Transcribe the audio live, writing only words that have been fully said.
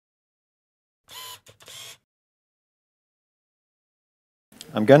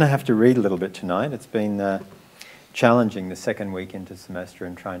I'm going to have to read a little bit tonight. It's been challenging the second week into semester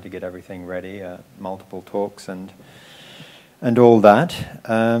and trying to get everything ready, multiple talks and all that.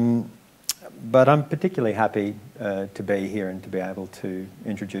 But I'm particularly happy to be here and to be able to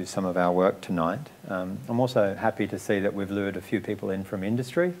introduce some of our work tonight. I'm also happy to see that we've lured a few people in from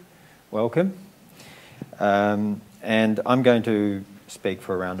industry. Welcome. And I'm going to speak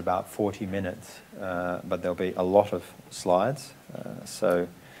for around about 40 minutes, but there'll be a lot of slides. So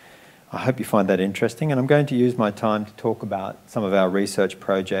I hope you find that interesting. And I'm going to use my time to talk about some of our research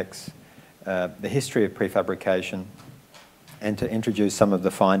projects, the history of prefabrication, and to introduce some of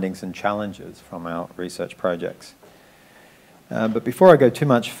the findings and challenges from our research projects. But before I go too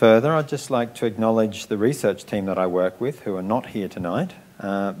much further, I'd just like to acknowledge the research team that I work with, who are not here tonight,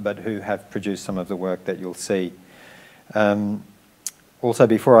 but who have produced some of the work that you'll see. Also,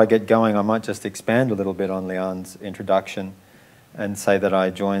 before I get going, I might just expand a little bit on Leanne's introduction and say that I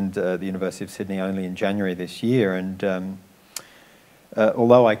joined the University of Sydney only in January this year, and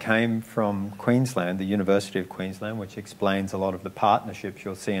although I came from Queensland, the University of Queensland, which explains a lot of the partnerships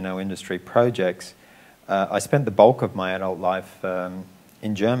you'll see in our industry projects, I spent the bulk of my adult life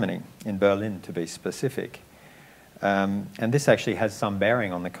in Germany, in Berlin to be specific. And this actually has some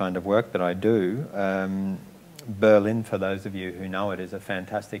bearing on the kind of work that I do. Berlin, for those of you who know it, is a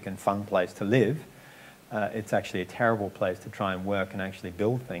fantastic and fun place to live. It's actually a terrible place to try and work and actually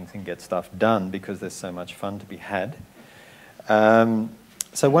build things and get stuff done because there's so much fun to be had.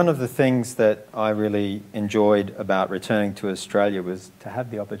 So one of the things that I really enjoyed about returning to Australia was to have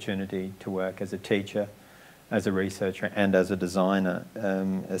the opportunity to work as a teacher, as a researcher, and as a designer,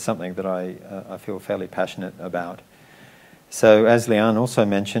 is something that I feel fairly passionate about. So as Leanne also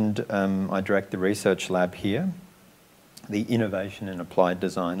mentioned, I direct the research lab here, the Innovation and Applied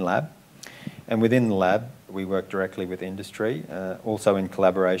Design Lab. And within the lab, we work directly with industry, also in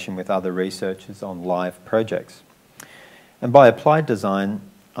collaboration with other researchers on live projects. And by applied design,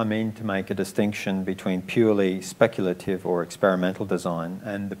 I mean to make a distinction between purely speculative or experimental design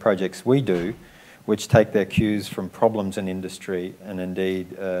and the projects we do, which take their cues from problems in industry and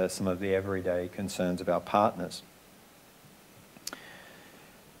indeed some of the everyday concerns of our partners.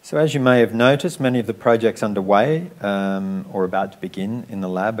 So as you may have noticed, many of the projects underway or about to begin in the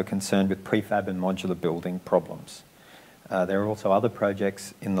lab are concerned with prefab and modular building problems. There are also other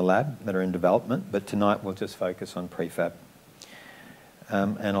projects in the lab that are in development, but tonight we'll just focus on prefab.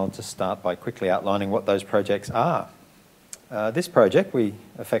 And I'll just start by quickly outlining what those projects are. This project, we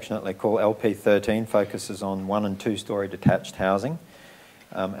affectionately call LP13, focuses on 1- and 2-storey detached housing.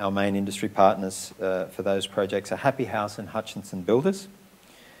 Our main industry partners for those projects are Happy House and Hutchinson Builders.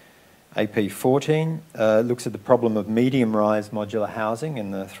 AP14 looks at the problem of medium-rise modular housing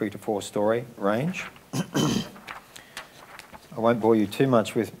in the 3- to 4-storey range. I won't bore you too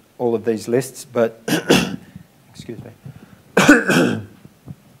much with all of these lists, but excuse me.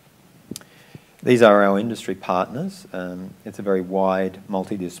 These are our industry partners. It's a very wide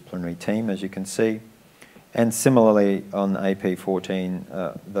multidisciplinary team, as you can see. And similarly on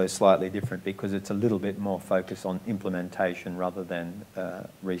AP14, though slightly different because it's a little bit more focused on implementation rather than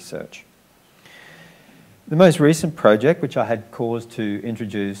research. The most recent project, which I had cause to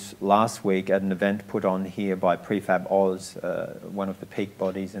introduce last week at an event put on here by Prefab Oz, one of the peak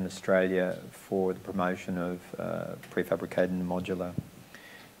bodies in Australia for the promotion of prefabricated and modular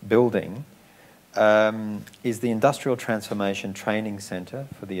building, is the Industrial Transformation Training Centre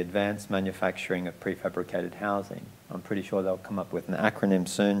for the Advanced Manufacturing of Prefabricated Housing. I'm pretty sure they'll come up with an acronym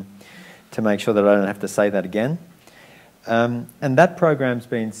soon to make sure that I don't have to say that again. And that program's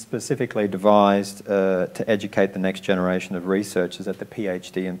been specifically devised to educate the next generation of researchers at the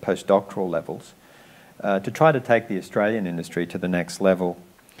PhD and postdoctoral levels to try to take the Australian industry to the next level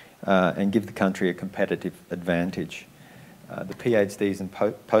and give the country a competitive advantage. The PhDs and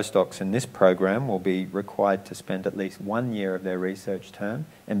postdocs in this program will be required to spend at least 1 year of their research term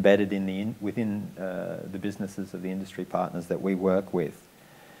embedded within the businesses of the industry partners that we work with.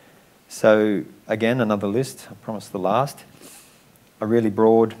 So again, another list, I promise the last. A really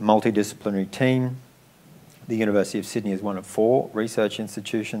broad multidisciplinary team. The University of Sydney is one of 4 research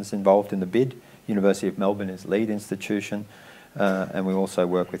institutions involved in the bid. University of Melbourne is lead institution, and we also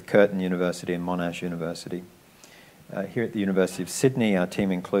work with Curtin University and Monash University. Here at the University of Sydney, our team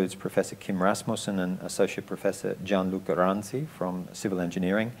includes Professor Kim Rasmussen and Associate Professor Gianluca Ranzi from Civil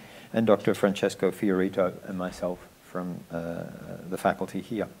Engineering, and Dr. Francesco Fiorito and myself from the faculty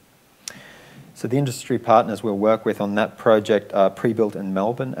here. So the industry partners we'll work with on that project are Prebuilt in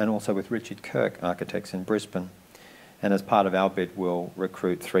Melbourne and also with Richard Kirk Architects in Brisbane. And as part of our bid, we'll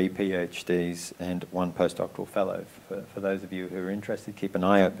recruit 3 PhDs and 1 postdoctoral fellow. For those of you who are interested, keep an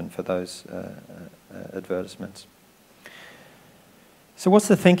eye open for those advertisements. So what's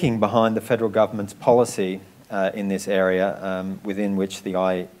the thinking behind the federal government's policy in this area within which the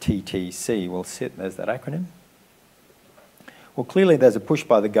ITTC will sit? There's that acronym. Well, clearly there's a push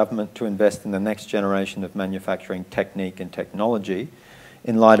by the government to invest in the next generation of manufacturing technique and technology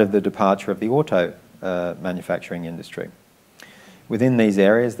in light of the departure of the auto manufacturing industry. Within these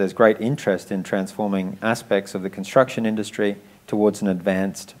areas, there's great interest in transforming aspects of the construction industry towards an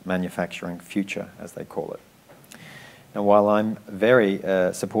advanced manufacturing future, as they call it. Now, while I'm very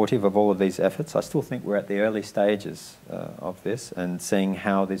supportive of all of these efforts, I still think we're at the early stages of this and seeing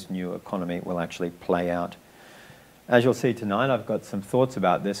how this new economy will actually play out. As you'll see tonight, I've got some thoughts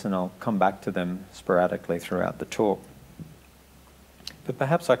about this, and I'll come back to them sporadically throughout the talk. But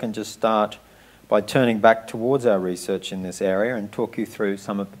perhaps I can just start by turning back towards our research in this area and talk you through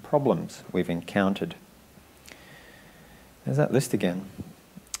some of the problems we've encountered. There's that list again.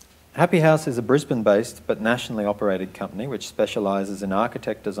 Happy House is a Brisbane-based but nationally operated company which specialises in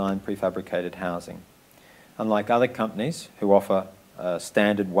architect design prefabricated housing. Unlike other companies who offer a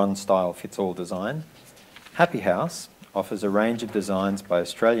standard one-style-fits-all design, Happy House offers a range of designs by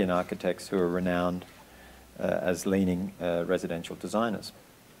Australian architects who are renowned as leading residential designers.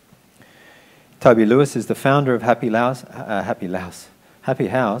 Toby Lewis is the founder of Happy House,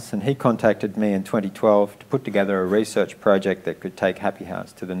 and he contacted me in 2012 to put together a research project that could take Happy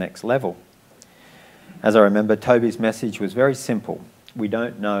House to the next level. As I remember, Toby's message was very simple. We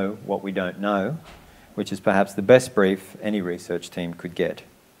don't know what we don't know, which is perhaps the best brief any research team could get.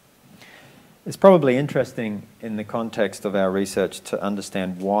 It's probably interesting in the context of our research to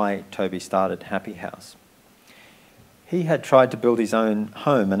understand why Toby started Happy House. He had tried to build his own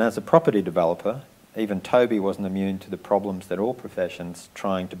home, and as a property developer, even Toby wasn't immune to the problems that all professions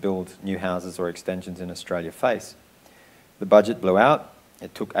trying to build new houses or extensions in Australia face. The budget blew out,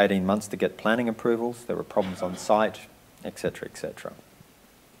 it took 18 months to get planning approvals, there were problems on site, etc., etc.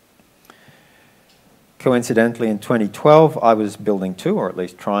 Coincidentally, in 2012, I was building too, or at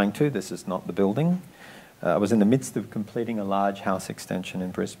least trying to. This is not the building. I was in the midst of completing a large house extension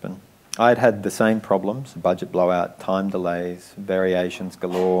in Brisbane. I had had the same problems, budget blowout, time delays, variations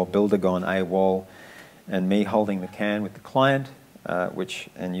galore, builder gone AWOL, and me holding the can with the client, which,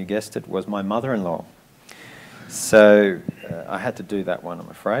 and you guessed it, was my mother-in-law. So I had to do that one, I'm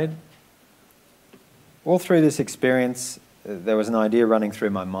afraid. All through this experience, there was an idea running through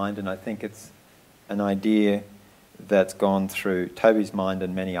my mind, and I think it's an idea that's gone through Toby's mind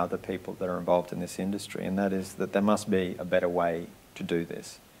and many other people that are involved in this industry, and that is that there must be a better way to do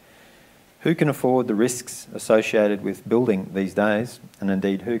this. Who can afford the risks associated with building these days, and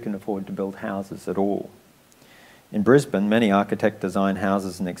indeed who can afford to build houses at all? In Brisbane, many architect design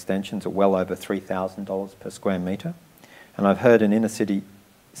houses and extensions are well over $3,000 per square metre, and I've heard in inner city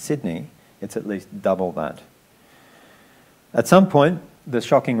Sydney it's at least double that. At some point, the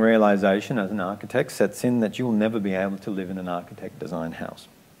shocking realisation as an architect sets in that you'll never be able to live in an architect design house.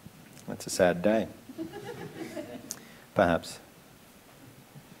 That's a sad day. Perhaps.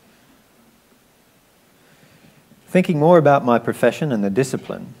 Thinking more about my profession and the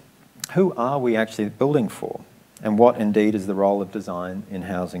discipline, who are we actually building for? And what indeed is the role of design in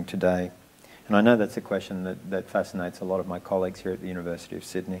housing today? And I know that's a question that fascinates a lot of my colleagues here at the University of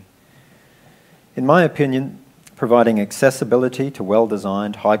Sydney. In my opinion, providing accessibility to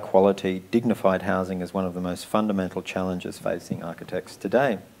well-designed, high-quality, dignified housing is one of the most fundamental challenges facing architects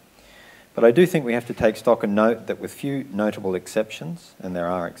today. But I do think we have to take stock and note that with few notable exceptions, and there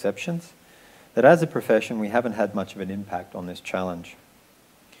are exceptions, that as a profession we haven't had much of an impact on this challenge.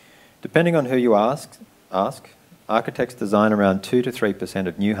 Depending on who you ask, architects design around 2 to 3%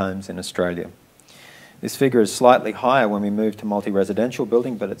 of new homes in Australia. This figure is slightly higher when we move to multi-residential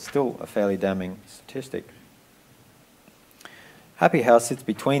building, but it's still a fairly damning statistic. Happy House sits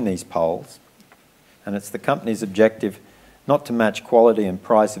between these poles, and it's the company's objective not to match quality and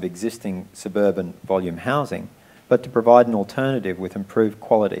price of existing suburban volume housing, but to provide an alternative with improved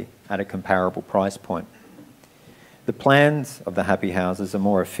quality at a comparable price point. The plans of the Happy Houses are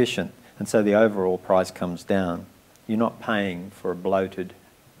more efficient, and so the overall price comes down. You're not paying for a bloated,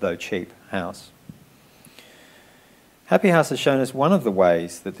 though cheap, house. Happy House has shown us one of the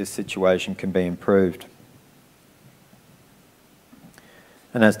ways that this situation can be improved.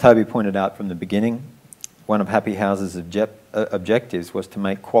 And as Toby pointed out from the beginning, one of Happy House's objectives was to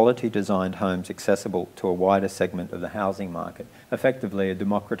make quality designed homes accessible to a wider segment of the housing market, effectively a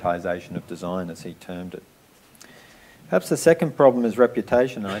democratisation of design, as he termed it. Perhaps the second problem is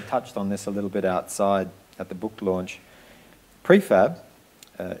reputation, and I touched on this a little bit outside at the book launch. Prefab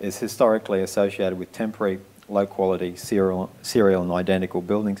is historically associated with temporary, low-quality, serial and identical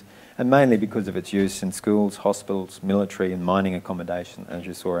buildings, and mainly because of its use in schools, hospitals, military and mining accommodation, as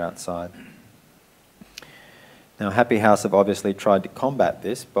you saw outside. Now, Happy House have obviously tried to combat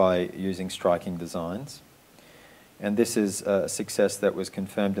this by using striking designs, and this is a success that was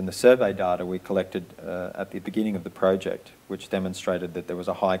confirmed in the survey data we collected at the beginning of the project, which demonstrated that there was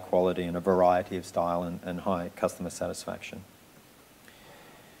a high quality and a variety of style and high customer satisfaction.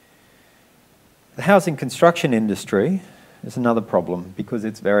 The housing construction industry is another problem because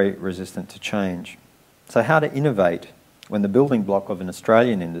it's very resistant to change. So how to innovate when the building block of an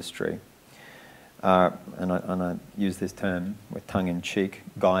Australian industry, and I use this term with tongue-in-cheek,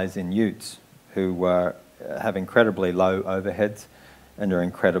 guys in utes who have incredibly low overheads and are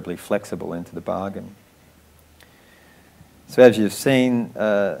incredibly flexible into the bargain. So as you've seen,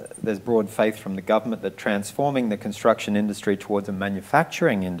 there's broad faith from the government that transforming the construction industry towards a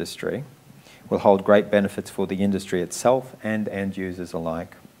manufacturing industry will hold great benefits for the industry itself and end users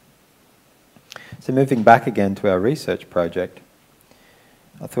alike. So moving back again to our research project,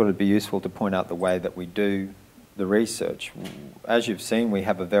 I thought it'd be useful to point out the way that we do the research. As you've seen, we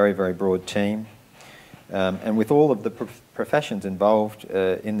have a very, very broad team. And with all of the professions involved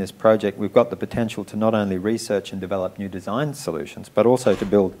in this project, we've got the potential to not only research and develop new design solutions, but also to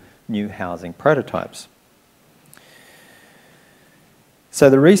build new housing prototypes. So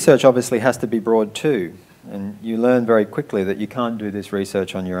the research obviously has to be broad too, and you learn very quickly that you can't do this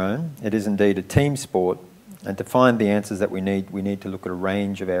research on your own. It is indeed a team sport, and to find the answers that we need to look at a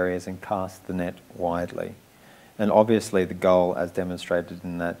range of areas and cast the net widely. And obviously the goal, as demonstrated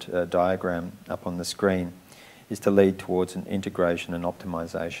in that diagram up on the screen, is to lead towards an integration and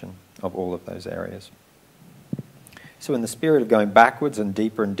optimization of all of those areas. So in the spirit of going backwards and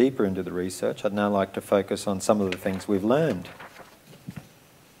deeper into the research, I'd now like to focus on some of the things we've learned.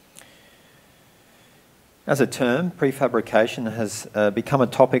 As a term, prefabrication has become a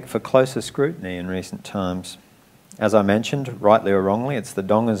topic for closer scrutiny in recent times. As I mentioned, rightly or wrongly, it's the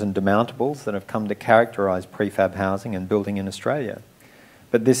dongers and demountables that have come to characterise prefab housing and building in Australia.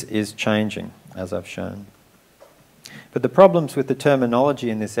 But this is changing, as I've shown. But the problems with the terminology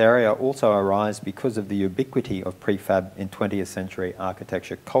in this area also arise because of the ubiquity of prefab in 20th century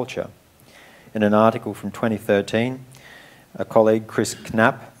architecture culture. In an article from 2013, a colleague, Chris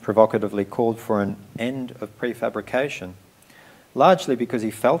Knapp, provocatively called for an end of prefabrication, largely because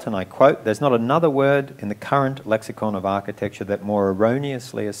he felt, and I quote, "There's not another word in the current lexicon of architecture that more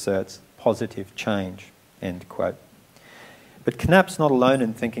erroneously asserts positive change," end quote. But Knapp's not alone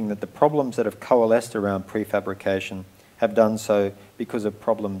in thinking that the problems that have coalesced around prefabrication have done so because of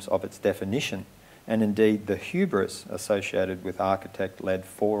problems of its definition, and indeed the hubris associated with architect-led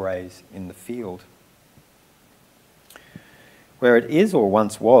forays in the field. Where it is, or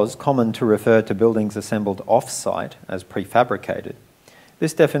once was, common to refer to buildings assembled off-site as prefabricated,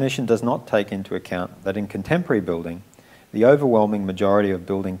 this definition does not take into account that in contemporary building, the overwhelming majority of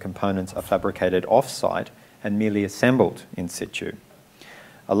building components are fabricated off-site and merely assembled in situ.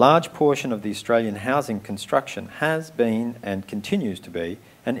 A large portion of the Australian housing construction has been and continues to be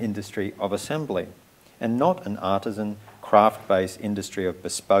an industry of assembly, and not an artisan, craft-based industry of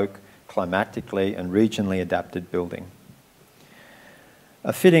bespoke, climatically and regionally adapted building.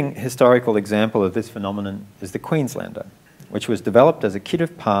 A fitting historical example of this phenomenon is the Queenslander, which was developed as a kit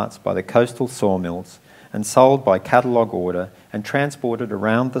of parts by the coastal sawmills and sold by catalogue order and transported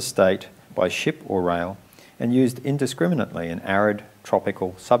around the state by ship or rail and used indiscriminately in arid,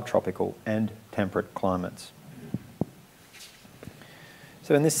 tropical, subtropical and temperate climates.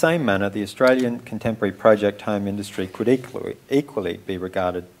 So in this same manner, the Australian contemporary project home industry could equally be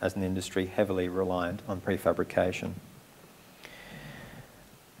regarded as an industry heavily reliant on prefabrication.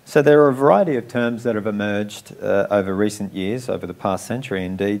 So there are a variety of terms that have emerged over recent years, over the past century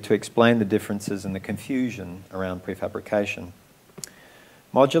indeed, to explain the differences and the confusion around prefabrication.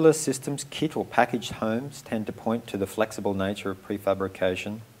 Modular systems, kit or packaged homes tend to point to the flexible nature of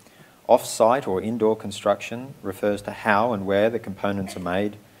prefabrication. Off-site or indoor construction refers to how and where the components are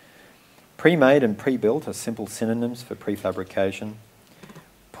made. Pre-made and pre-built are simple synonyms for prefabrication.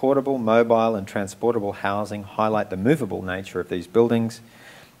 Portable, mobile and transportable housing highlight the movable nature of these buildings.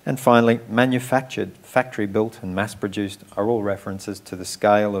 And finally, manufactured, factory-built and mass-produced are all references to the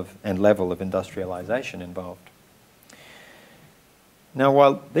scale and level of industrialisation involved. Now,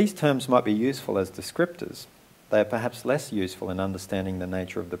 while these terms might be useful as descriptors, they are perhaps less useful in understanding the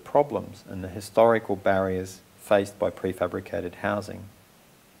nature of the problems and the historical barriers faced by prefabricated housing.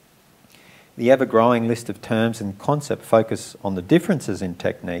 The ever-growing list of terms and concepts focus on the differences in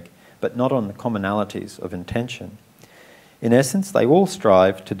technique, but not on the commonalities of intention. In essence, they all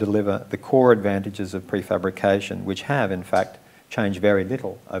strive to deliver the core advantages of prefabrication, which have, in fact, changed very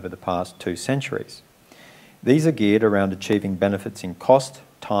little over the past 2 centuries. These are geared around achieving benefits in cost,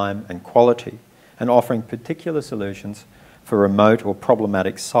 time and quality, and offering particular solutions for remote or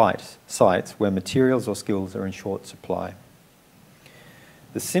problematic sites where materials or skills are in short supply.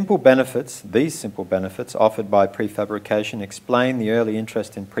 These simple benefits offered by prefabrication explain the early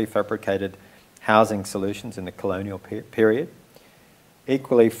interest in prefabricated housing solutions in the colonial period,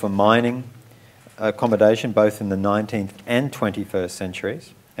 equally for mining accommodation both in the 19th and 21st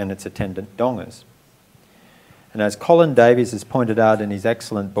centuries and its attendant dongas. And as Colin Davies has pointed out in his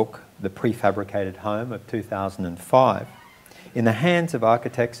excellent book, The Prefabricated Home of 2005, in the hands of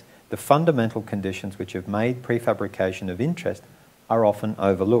architects, the fundamental conditions which have made prefabrication of interest are often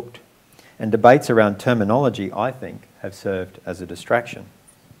overlooked. And debates around terminology, I think, have served as a distraction.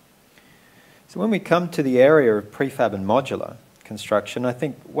 So when we come to the area of prefab and modular construction, I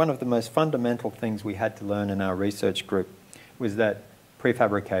think one of the most fundamental things we had to learn in our research group was that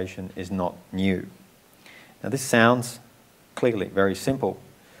prefabrication is not new. Now this sounds clearly very simple,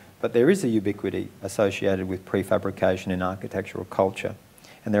 but there is a ubiquity associated with prefabrication in architectural culture,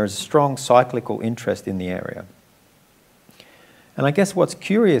 and there is a strong cyclical interest in the area. And I guess what's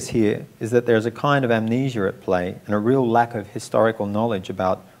curious here is that there's a kind of amnesia at play and a real lack of historical knowledge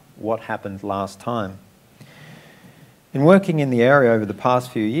about what happened last time. In working in the area over the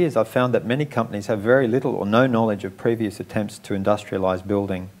past few years, I've found that many companies have very little or no knowledge of previous attempts to industrialise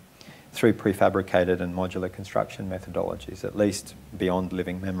building through prefabricated and modular construction methodologies, at least beyond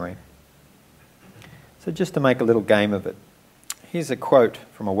living memory. So just to make a little game of it, here's a quote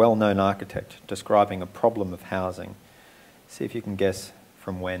from a well-known architect describing a problem of housing. See if you can guess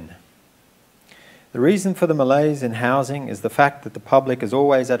from when. The reason for the malaise in housing is the fact that the public is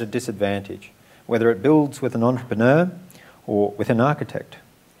always at a disadvantage, whether it builds with an entrepreneur or with an architect.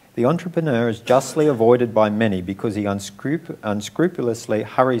 The entrepreneur is justly avoided by many because he unscrupulously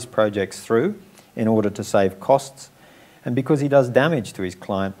hurries projects through in order to save costs, and because he does damage to his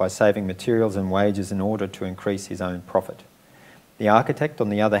client by saving materials and wages in order to increase his own profit. The architect, on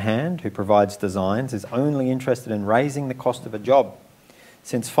the other hand, who provides designs, is only interested in raising the cost of a job,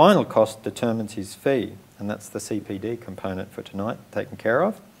 since final cost determines his fee, and that's the CPD component for tonight taken care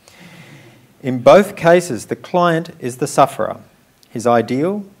of. In both cases, the client is the sufferer. His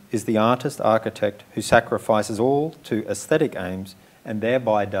ideal is the artist-architect who sacrifices all to aesthetic aims and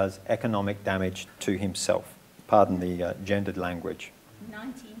thereby does economic damage to himself. Pardon the gendered language.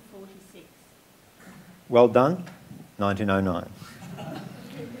 1946. Well done, 1909.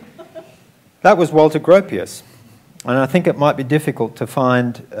 That was Walter Gropius, and I think it might be difficult to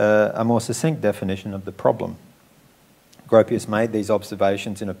find a more succinct definition of the problem. Gropius made these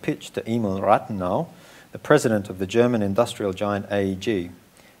observations in a pitch to Emil Rathenau, the president of the German industrial giant AEG,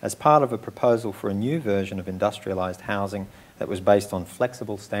 as part of a proposal for a new version of industrialised housing that was based on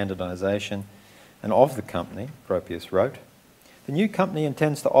flexible standardisation. And of the company, Gropius wrote, the new company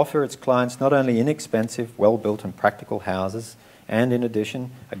intends to offer its clients not only inexpensive, well-built and practical houses, and in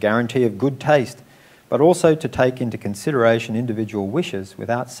addition, a guarantee of good taste, but also to take into consideration individual wishes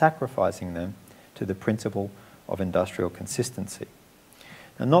without sacrificing them to the principle of industrial consistency.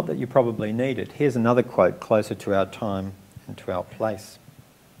 Now, not that you probably need it. Here's another quote closer to our time and to our place.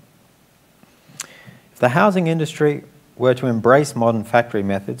 If the housing industry were to embrace modern factory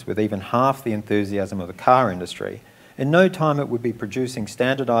methods with even half the enthusiasm of the car industry, in no time it would be producing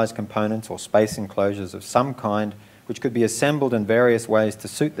standardised components or space enclosures of some kind which could be assembled in various ways to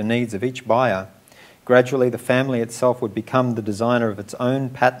suit the needs of each buyer. Gradually, the family itself would become the designer of its own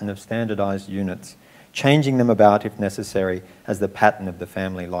pattern of standardised units, changing them about if necessary as the pattern of the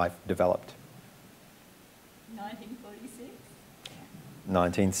family life developed. 1946?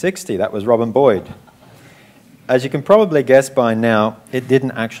 1960, that was Robin Boyd. As you can probably guess by now, it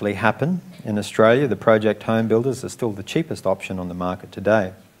didn't actually happen. In Australia, the project home builders are still the cheapest option on the market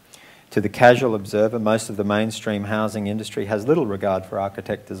today. To the casual observer, most of the mainstream housing industry has little regard for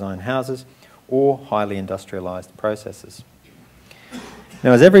architect-designed houses or highly industrialised processes.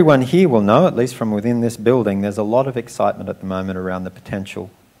 Now, as everyone here will know, at least from within this building, there's a lot of excitement at the moment around the potential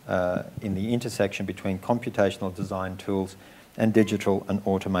in the intersection between computational design tools and digital and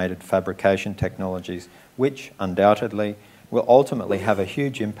automated fabrication technologies, which undoubtedly will ultimately have a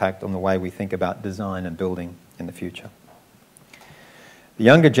huge impact on the way we think about design and building in the future. The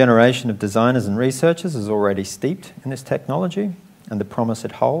younger generation of designers and researchers is already steeped in this technology and the promise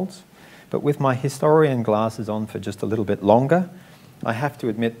it holds, but with my historian glasses on for just a little bit longer, I have to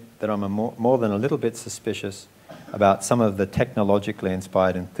admit that I'm more than a little bit suspicious about some of the technologically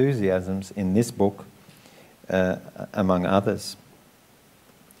inspired enthusiasms in this book among others.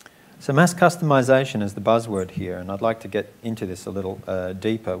 So mass customization is the buzzword here, and I'd like to get into this a little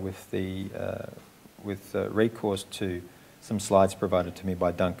deeper with recourse to some slides provided to me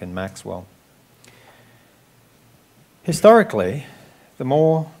by Duncan Maxwell. Historically, the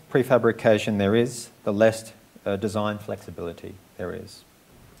more prefabrication there is, the less design flexibility there is.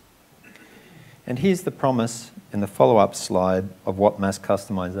 And here's the promise in the follow-up slide of what mass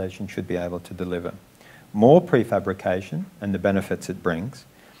customization should be able to deliver. More prefabrication and the benefits it brings,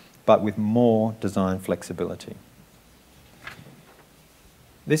 but with more design flexibility.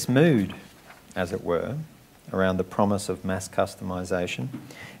 This mood, as it were, around the promise of mass customization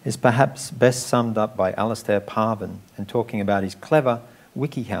is perhaps best summed up by Alastair Parvin in talking about his clever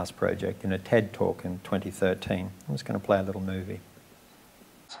WikiHouse project in a TED talk in 2013. I'm just going to play a little movie.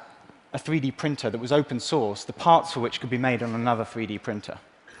 A 3D printer that was open source, the parts for which could be made on another 3D printer.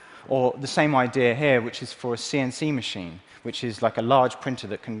 Or the same idea here, which is for a CNC machine, which is like a large printer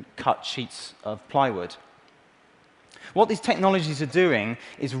that can cut sheets of plywood. What these technologies are doing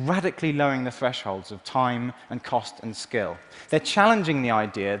is radically lowering the thresholds of time and cost and skill. They're challenging the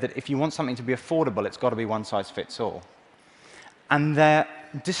idea that if you want something to be affordable, it's got to be one size fits all. And they're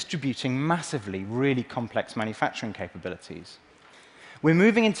distributing massively really complex manufacturing capabilities. We're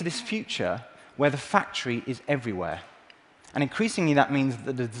moving into this future where the factory is everywhere. And increasingly, that means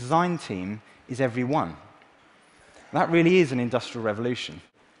that the design team is everyone. That really is an industrial revolution.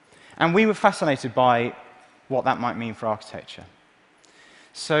 And we were fascinated by what that might mean for architecture.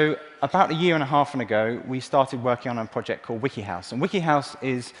 So about a year and a half ago, we started working on a project called WikiHouse. And WikiHouse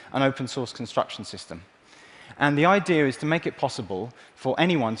is an open source construction system. And the idea is to make it possible for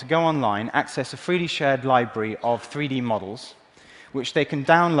anyone to go online, access a freely shared library of 3D models, which they can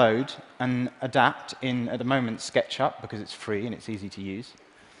download and adapt in, at the moment, SketchUp, because it's free and it's easy to use.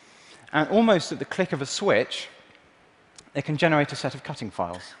 And almost at the click of a switch, they can generate a set of cutting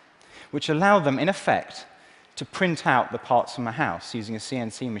files, which allow them, in effect, to print out the parts from a house using a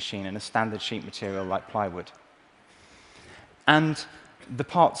CNC machine and a standard sheet material like plywood. And the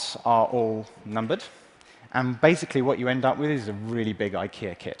parts are all numbered, and basically what you end up with is a really big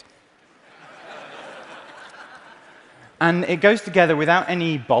IKEA kit. And it goes together without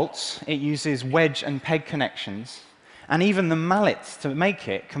any bolts. It uses wedge and peg connections, and even the mallets to make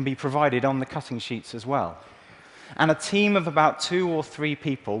it can be provided on the cutting sheets as well. And a team of about 2 or 3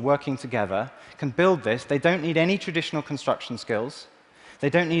 people working together can build this. They don't need any traditional construction skills. They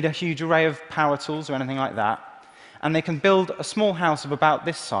don't need a huge array of power tools or anything like that. And they can build a small house of about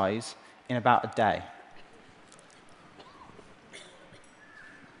this size in about a day.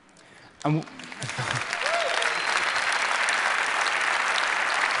 And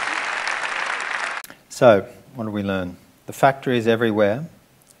so, what do we learn? The factory is everywhere.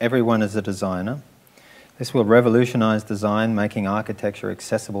 Everyone is a designer. This will revolutionize design, making architecture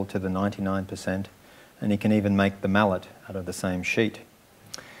accessible to the 99%, and you can even make the mallet out of the same sheet.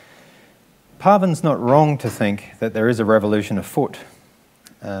 Parvin's not wrong to think that there is a revolution afoot.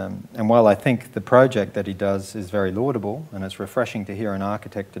 And while I think the project that he does is very laudable, and it's refreshing to hear an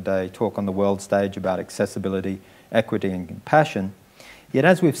architect today talk on the world stage about accessibility, equity, and compassion, yet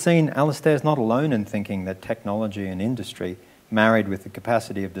as we've seen, Alastair's not alone in thinking that technology and industry, married with the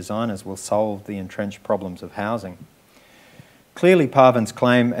capacity of designers, will solve the entrenched problems of housing. Clearly, Parvin's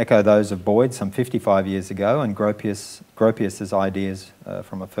claim echo those of Boyd some 55 years ago, and Gropius's ideas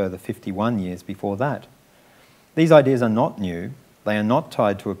from a further 51 years before that. These ideas are not new. They are not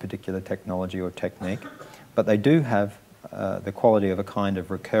tied to a particular technology or technique, but they do have the quality of a kind of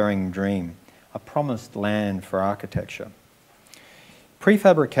recurring dream, a promised land for architecture.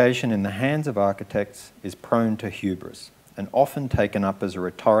 Prefabrication in the hands of architects is prone to hubris, and often taken up as a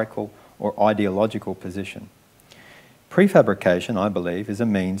rhetorical or ideological position. Prefabrication, I believe, is a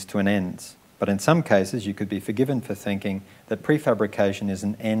means to an end, but in some cases you could be forgiven for thinking that prefabrication is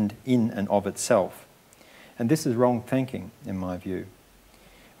an end in and of itself. And this is wrong thinking, in my view,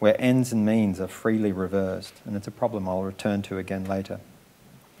 where ends and means are freely reversed, and it's a problem I'll return to again later.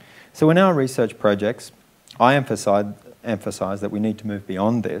 So in our research projects, I emphasize that we need to move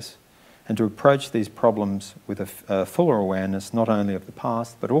beyond this and to approach these problems with a fuller awareness not only of the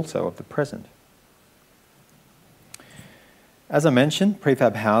past, but also of the present. As I mentioned,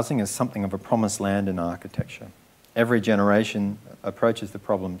 prefab housing is something of a promised land in architecture. Every generation approaches the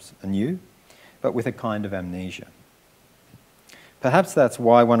problems anew, but with a kind of amnesia. Perhaps that's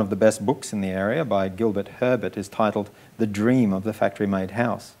why one of the best books in the area by Gilbert Herbert is titled The Dream of the Factory-Made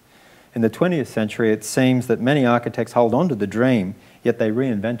House. In the 20th century, it seems that many architects hold on to the dream, yet they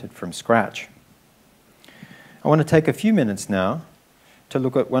reinvent it from scratch. I want to take a few minutes now to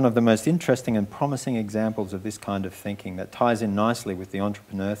look at one of the most interesting and promising examples of this kind of thinking that ties in nicely with the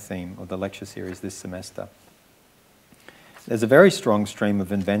entrepreneur theme of the lecture series this semester. There's a very strong stream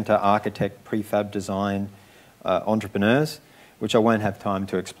of inventor, architect, prefab design entrepreneurs, which I won't have time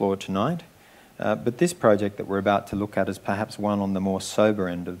to explore tonight, but this project that we're about to look at is perhaps one on the more sober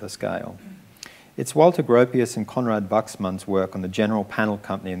end of the scale. It's Walter Gropius and Konrad Wachsmann's work on the General Panel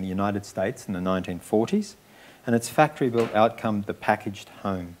Company in the United States in the 1940s, and its factory-built outcome, the packaged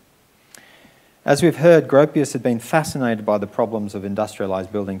home. As we've heard, Gropius had been fascinated by the problems of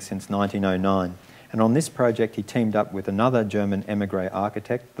industrialised buildings since 1909, and on this project he teamed up with another German émigré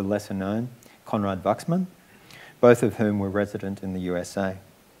architect, the lesser-known Konrad Wachsmann, both of whom were resident in the USA.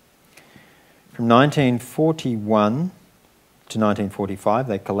 From 1941 to 1945,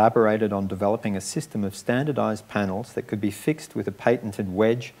 they collaborated on developing a system of standardised panels that could be fixed with a patented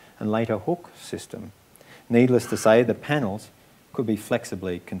wedge and later hook system. Needless to say, the panels could be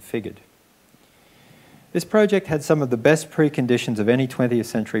flexibly configured. This project had some of the best preconditions of any 20th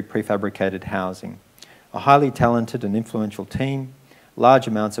century prefabricated housing. A highly talented and influential team, large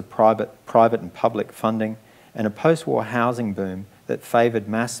amounts of private and public funding, and a post-war housing boom that favoured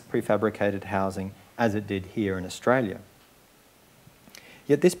mass prefabricated housing as it did here in Australia.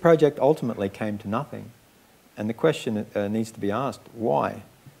 Yet this project ultimately came to nothing, and the question needs to be asked, why?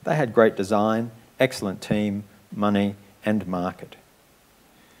 They had great design, excellent team, money, and market.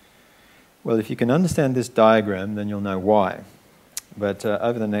 Well, if you can understand this diagram, then you'll know why. But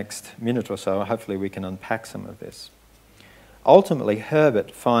over the next minute or so, hopefully we can unpack some of this. Ultimately, Herbert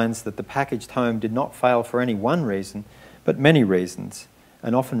finds that the packaged home did not fail for any one reason, but many reasons,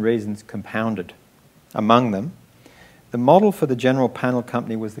 and often reasons compounded. Among them, the model for the General Panel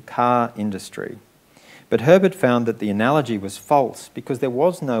Company was the car industry. But Herbert found that the analogy was false because there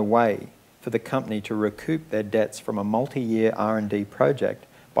was no way for the company to recoup their debts from a multi-year R&D project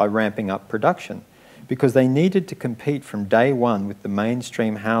by ramping up production, because they needed to compete from day one with the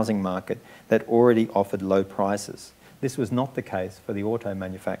mainstream housing market that already offered low prices. This was not the case for the auto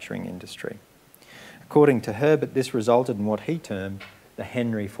manufacturing industry. According to Herbert, this resulted in what he termed the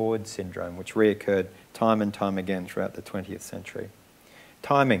Henry Ford syndrome, which reoccurred time and time again throughout the 20th century.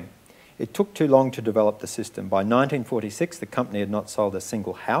 Timing. It took too long to develop the system. By 1946, the company had not sold a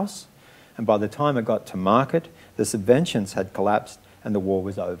single house, and by the time it got to market, the subventions had collapsed and the war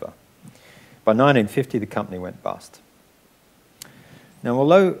was over. By 1950, the company went bust. Now,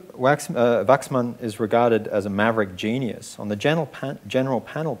 although Wachsmann is regarded as a maverick genius, on the General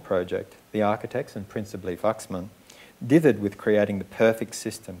Panel project, the architects, and principally Wachsmann, dithered with creating the perfect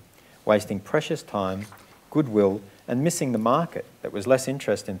system, wasting precious time, goodwill, and missing the market that was less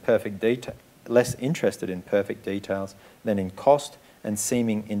interested in perfect details than in cost and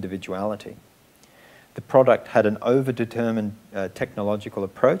seeming individuality. The product had an over-determined technological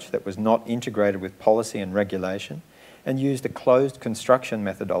approach that was not integrated with policy and regulation, and used a closed construction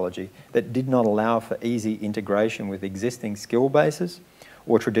methodology that did not allow for easy integration with existing skill bases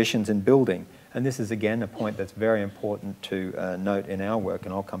or traditions in building. And this is again a point that's very important to note in our work,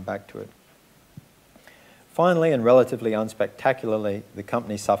 and I'll come back to it. Finally, and relatively unspectacularly, the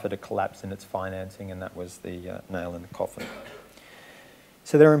company suffered a collapse in its financing, and that was the nail in the coffin.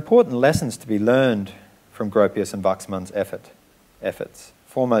 So there are important lessons to be learned from Gropius and Wachsmann's efforts.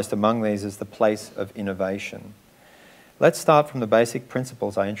 Foremost among these is the place of innovation. Let's start from the basic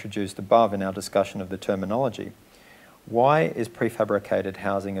principles I introduced above in our discussion of the terminology. Why is prefabricated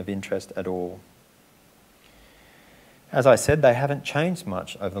housing of interest at all? As I said, they haven't changed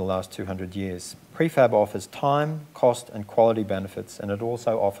much over the last 200 years. Prefab offers time, cost, and quality benefits, and it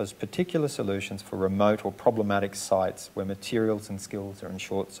also offers particular solutions for remote or problematic sites where materials and skills are in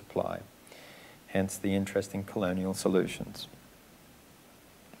short supply. Hence the interest in colonial solutions.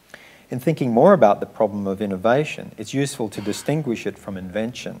 In thinking more about the problem of innovation, it's useful to distinguish it from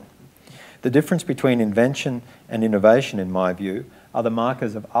invention. The difference between invention and innovation, in my view, are the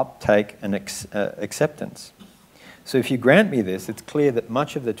markers of uptake and acceptance. So if you grant me this, it's clear that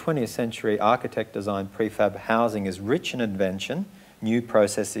much of the 20th century architect-designed prefab housing is rich in invention, new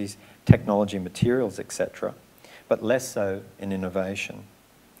processes, technology, materials, etc., but less so in innovation.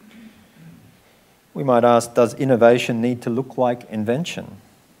 We might ask, does innovation need to look like invention?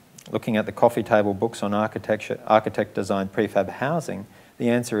 Looking at the coffee table books on architect-designed prefab housing, the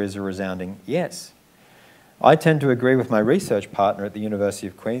answer is a resounding yes. I tend to agree with my research partner at the University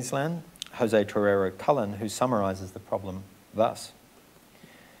of Queensland, Jose Torrero Cullen, who summarises the problem thus.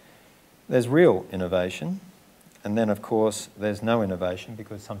 There's real innovation, and then of course there's no innovation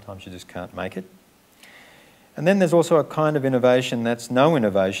because sometimes you just can't make it. And then there's also a kind of innovation that's no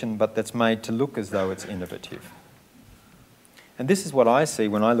innovation but that's made to look as though it's innovative. And this is what I see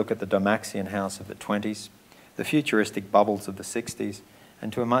when I look at the Dymaxion house of the 20s, the futuristic bubbles of the 60s,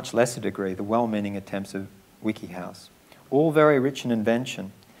 and to a much lesser degree, the well-meaning attempts of WikiHouse. All very rich in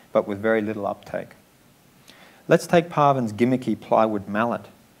invention, but with very little uptake. Let's take Parvin's gimmicky plywood mallet.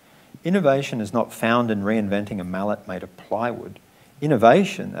 Innovation is not found in reinventing a mallet made of plywood.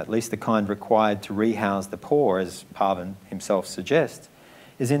 Innovation, at least the kind required to rehouse the poor, as Parvin himself suggests,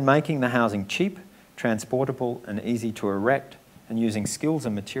 is in making the housing cheap, transportable, and easy to erect, and using skills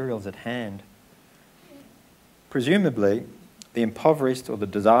and materials at hand. Presumably, the impoverished or the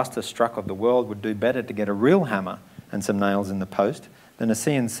disaster-struck of the world would do better to get a real hammer and some nails in the post than a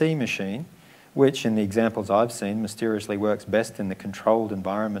CNC machine, which, in the examples I've seen, mysteriously works best in the controlled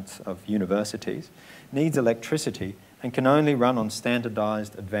environments of universities, needs electricity, and can only run on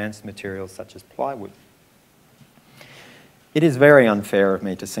standardized advanced materials such as plywood. It is very unfair of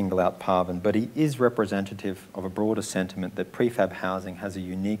me to single out Parvin, but he is representative of a broader sentiment that prefab housing has a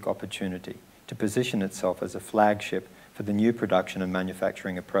unique opportunity to position itself as a flagship for the new production and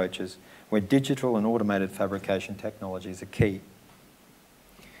manufacturing approaches where digital and automated fabrication technologies are key.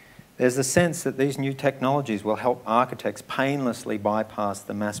 There's the sense that these new technologies will help architects painlessly bypass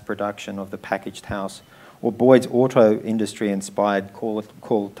the mass production of the packaged house or Boyd's auto industry-inspired call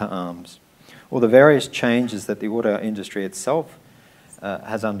to arms, or the various changes that the auto industry itself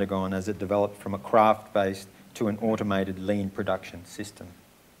has undergone as it developed from a craft-based to an automated lean production system.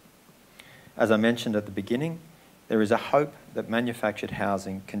 As I mentioned at the beginning, there is a hope that manufactured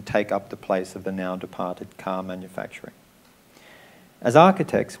housing can take up the place of the now departed car manufacturing. As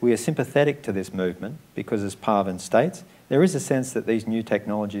architects, we are sympathetic to this movement because, as Parvin states, there is a sense that these new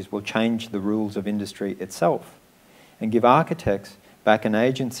technologies will change the rules of industry itself and give architects back an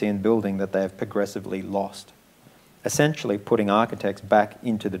agency in building that they have progressively lost, essentially putting architects back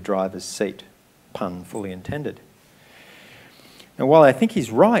into the driver's seat, pun fully intended. Now, while I think he's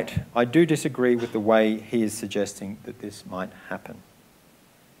right, I do disagree with the way he is suggesting that this might happen.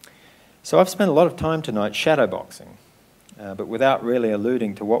 So I've spent a lot of time tonight shadowboxing, but without really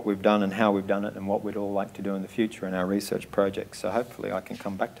alluding to what we've done and how we've done it and what we'd all like to do in the future in our research projects. So hopefully I can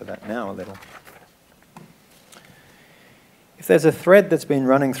come back to that now a little. If there's a thread that's been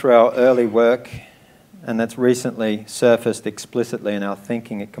running through our early work and that's recently surfaced explicitly in our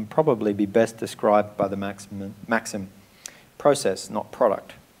thinking, it can probably be best described by the maxim, process, not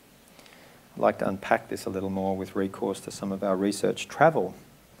product. I'd like to unpack this a little more with recourse to some of our research travel.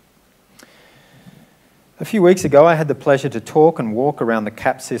 A few weeks ago, I had the pleasure to talk and walk around the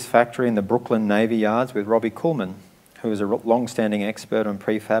Capsys factory in the Brooklyn Navy Yards with Robbie Kuhlman, who is a long-standing expert on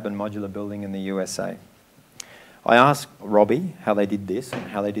prefab and modular building in the USA. I asked Robbie how they did this and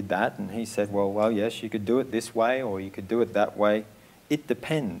how they did that, and he said, well, yes, you could do it this way or you could do it that way. It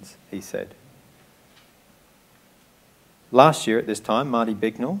depends, he said. Last year at this time, Marty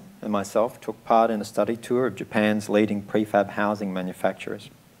Bignell and myself took part in a study tour of Japan's leading prefab housing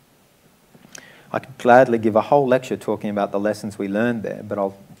manufacturers. I could gladly give a whole lecture talking about the lessons we learned there, but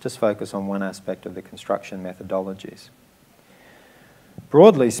I'll just focus on one aspect of the construction methodologies.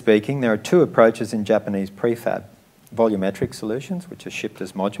 Broadly speaking, there are two approaches in Japanese prefab: volumetric solutions, which are shipped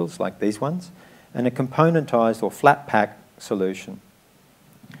as modules like these ones, and a componentized or flat pack solution.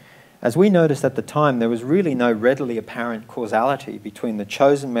 As we noticed at the time, there was really no readily apparent causality between the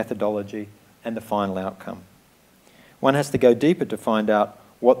chosen methodology and the final outcome. One has to go deeper to find out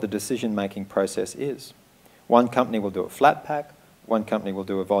what the decision-making process is. One company will do a flat pack, one company will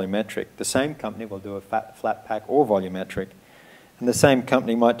do a volumetric. The same company will do a flat pack or volumetric. And the same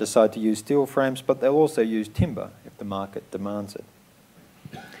company might decide to use steel frames, but they'll also use timber if the market demands it.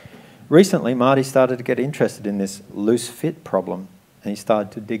 Recently, Marty started to get interested in this loose fit problem, and he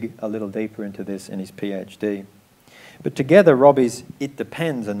started to dig a little deeper into this in his PhD. But together, Robbie's "it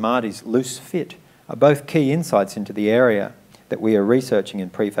depends" and Marty's "loose fit" are both key insights into the area that we are researching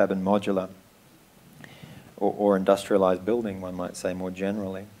in prefab and modular, or industrialised building, one might say more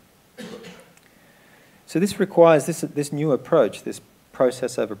generally. So this requires, this new approach, this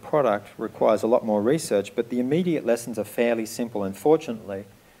process over product, requires a lot more research, but the immediate lessons are fairly simple and fortunately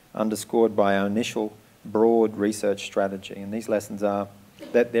underscored by our initial broad research strategy. And these lessons are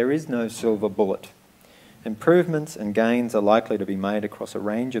that there is no silver bullet. Improvements and gains are likely to be made across a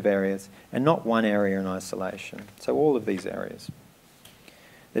range of areas and not one area in isolation. So all of these areas.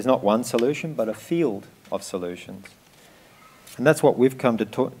 There's not one solution, but a field of solutions. And that's what we've come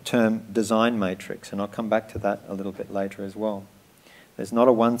to term design matrix, and I'll come back to that a little bit later as well. There's not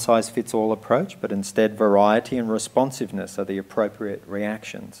a one-size-fits-all approach, but instead variety and responsiveness are the appropriate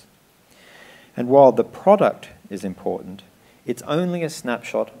reactions. And while the product is important, it's only a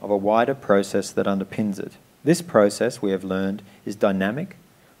snapshot of a wider process that underpins it, This process, we have learned, is dynamic,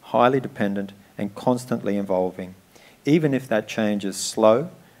 highly dependent, and constantly evolving, even if that change is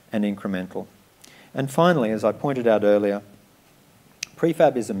slow and incremental. And finally, as I pointed out earlier,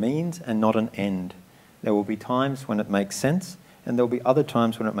 prefab is a means and not an end. There will be times when it makes sense, and there will be other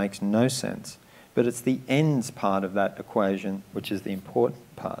times when it makes no sense. But it's the ends part of that equation which is the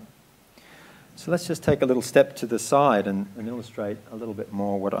important part. So let's just take a little step to the side and illustrate a little bit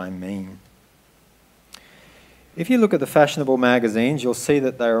more what I mean. If you look at the fashionable magazines, you'll see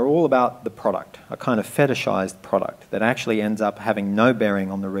that they are all about the product, a kind of fetishized product that actually ends up having no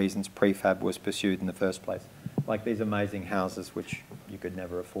bearing on the reasons prefab was pursued in the first place. Like these amazing houses which you could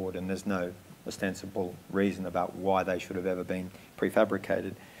never afford, and there's no ostensible reason about why they should have ever been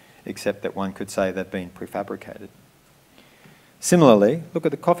prefabricated, except that one could say they've been prefabricated. Similarly, look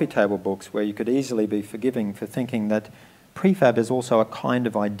at the coffee table books, where you could easily be forgiving for thinking that prefab is also a kind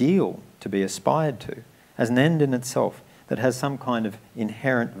of ideal to be aspired to, as an end in itself that has some kind of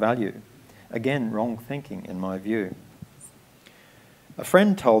inherent value. Again, wrong thinking in my view. A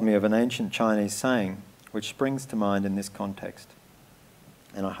friend told me of an ancient Chinese saying which springs to mind in this context,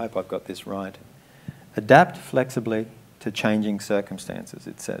 and I hope I've got this right. Adapt flexibly to changing circumstances,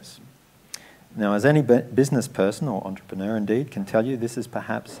 it says. Now, as any business person or entrepreneur indeed can tell you, this is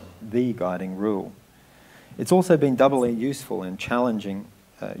perhaps the guiding rule. It's also been doubly useful and challenging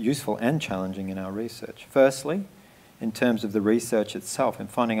in our research. Firstly, in terms of the research itself and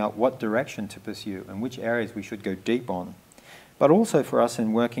finding out what direction to pursue and which areas we should go deep on, but also for us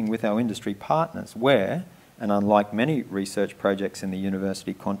in working with our industry partners where, and unlike many research projects in the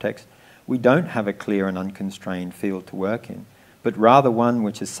university context, we don't have a clear and unconstrained field to work in, but rather one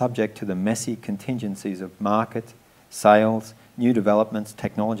which is subject to the messy contingencies of market, sales, new developments,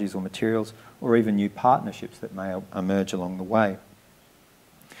 technologies or materials, or even new partnerships that may emerge along the way.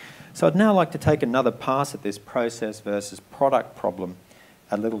 So I'd now like to take another pass at this process versus product problem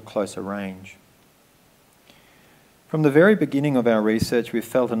at a little closer range. From the very beginning of our research, we've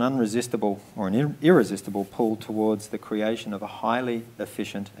felt an unresistible or an irresistible pull towards the creation of a highly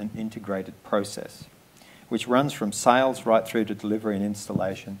efficient and integrated process, which runs from sales right through to delivery and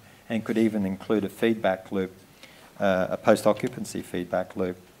installation, and could even include a feedback loop, a post-occupancy feedback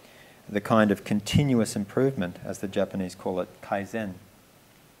loop, the kind of continuous improvement, as the Japanese call it, kaizen.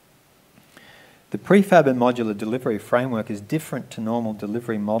 The prefab and modular delivery framework is different to normal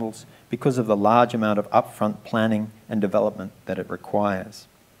delivery models because of the large amount of upfront planning and development that it requires.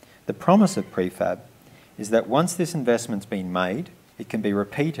 The promise of prefab is that once this investment's been made, it can be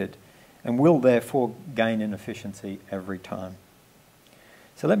repeated and will therefore gain in efficiency every time.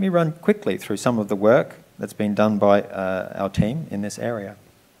 So let me run quickly through some of the work that's been done by our team in this area.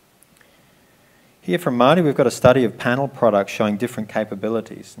 Here from Marty, we've got a study of panel products showing different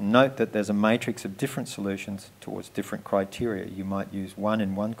capabilities. Note that there's a matrix of different solutions towards different criteria. You might use one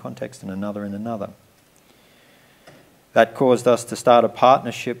in one context and another in another. That caused us to start a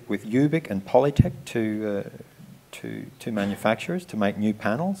partnership with Ubik and Polytech, two manufacturers, to make new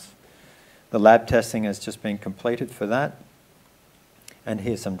panels. The lab testing has just been completed for that. And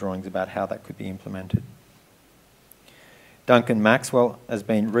here's some drawings about how that could be implemented. Duncan Maxwell has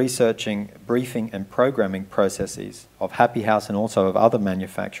been researching briefing and programming processes of Happy House and also of other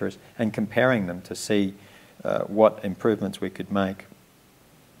manufacturers and comparing them to see what improvements we could make.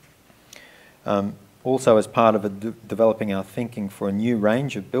 Also, as part of developing our thinking for a new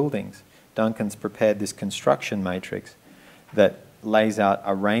range of buildings, Duncan's prepared this construction matrix that lays out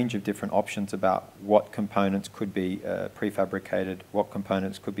a range of different options about what components could be prefabricated, what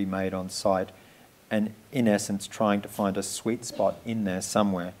components could be made on site, and in essence trying to find a sweet spot in there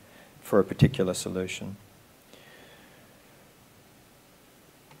somewhere for a particular solution.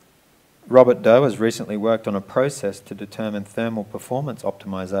 Robert Doe has recently worked on a process to determine thermal performance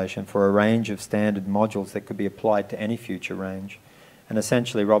optimization for a range of standard modules that could be applied to any future range. And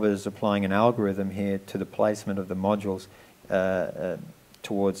essentially Robert is applying an algorithm here to the placement of the modules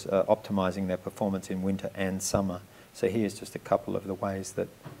towards optimizing their performance in winter and summer. So here's just a couple of the ways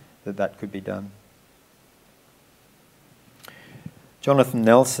that could be done. Jonathan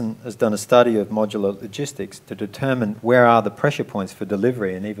Nelson has done a study of modular logistics to determine where are the pressure points for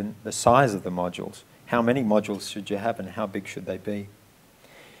delivery and even the size of the modules. How many modules should you have and how big should they be?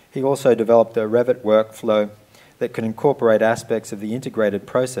 He also developed a Revit workflow that can incorporate aspects of the integrated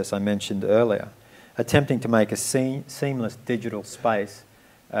process I mentioned earlier, attempting to make a seamless digital space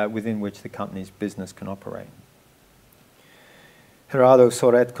within which the company's business can operate. Gerardo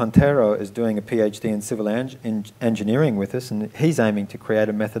Soret Contero is doing a PhD in civil engineering with us, and he's aiming to create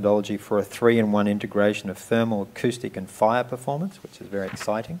a methodology for a 3-in-1 integration of thermal, acoustic and fire performance, which is very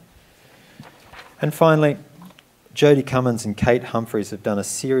exciting. And finally, Jodie Cummins and Kate Humphreys have done a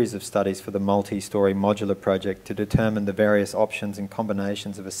series of studies for the multi-storey modular project to determine the various options and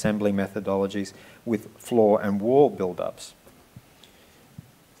combinations of assembly methodologies with floor and wall build-ups.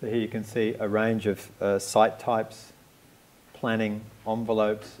 So here you can see a range of site types, planning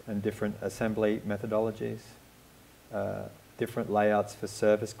envelopes and different assembly methodologies, different layouts for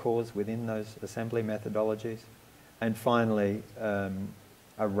service cores within those assembly methodologies, and finally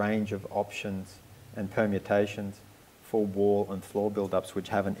a range of options and permutations for wall and floor build-ups which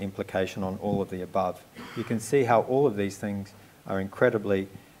have an implication on all of the above. You can see how all of these things are incredibly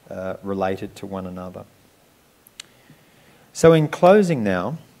related to one another. So in closing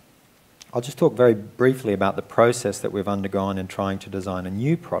now, I'll just talk very briefly about the process that we've undergone in trying to design a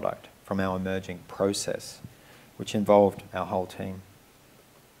new product from our emerging process, which involved our whole team.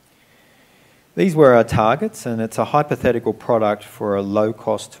 These were our targets, and it's a hypothetical product for a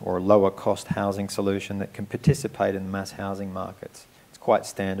low-cost or lower-cost housing solution that can participate in the mass housing markets. It's quite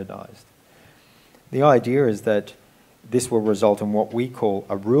standardised. The idea is that this will result in what we call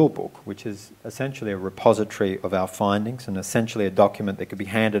a rule book, which is essentially a repository of our findings and essentially a document that could be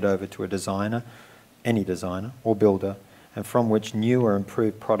handed over to a designer, any designer or builder, and from which new or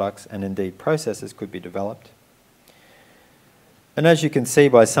improved products and indeed processes could be developed. And as you can see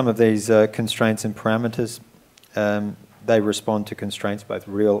by some of these constraints and parameters, they respond to constraints both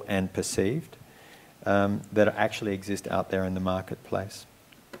real and perceived that actually exist out there in the marketplace.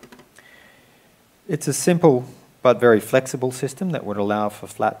 It's a simple but very flexible system that would allow for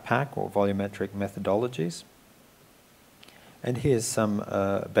flat pack or volumetric methodologies. And here's some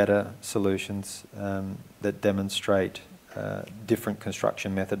better solutions that demonstrate different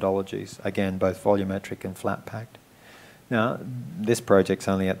construction methodologies, again, both volumetric and flat packed. Now, this project's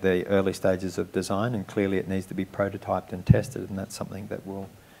only at the early stages of design, and clearly it needs to be prototyped and tested, and that's something that we'll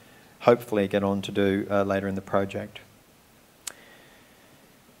hopefully get on to do later in the project.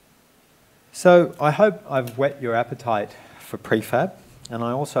 So I hope I've whet your appetite for prefab, and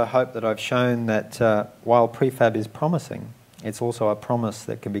I also hope that I've shown that while prefab is promising, it's also a promise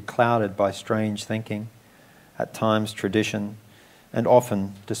that can be clouded by strange thinking, at times tradition, and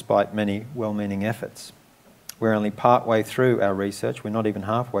often despite many well-meaning efforts. We're only part-way through our research. We're not even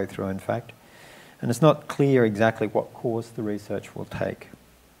halfway through, in fact. And it's not clear exactly what course the research will take.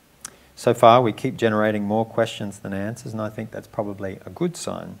 So far, we keep generating more questions than answers, and I think that's probably a good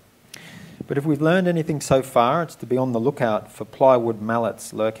sign. But if we've learned anything so far, it's to be on the lookout for plywood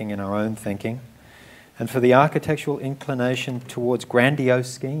mallets lurking in our own thinking, and for the architectural inclination towards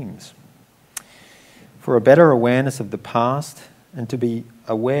grandiose schemes, for a better awareness of the past, and to be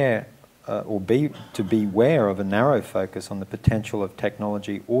aware to beware of a narrow focus on the potential of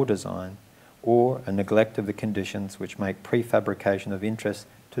technology or design, or a neglect of the conditions which make prefabrication of interest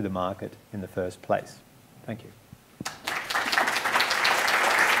to the market in the first place. Thank you.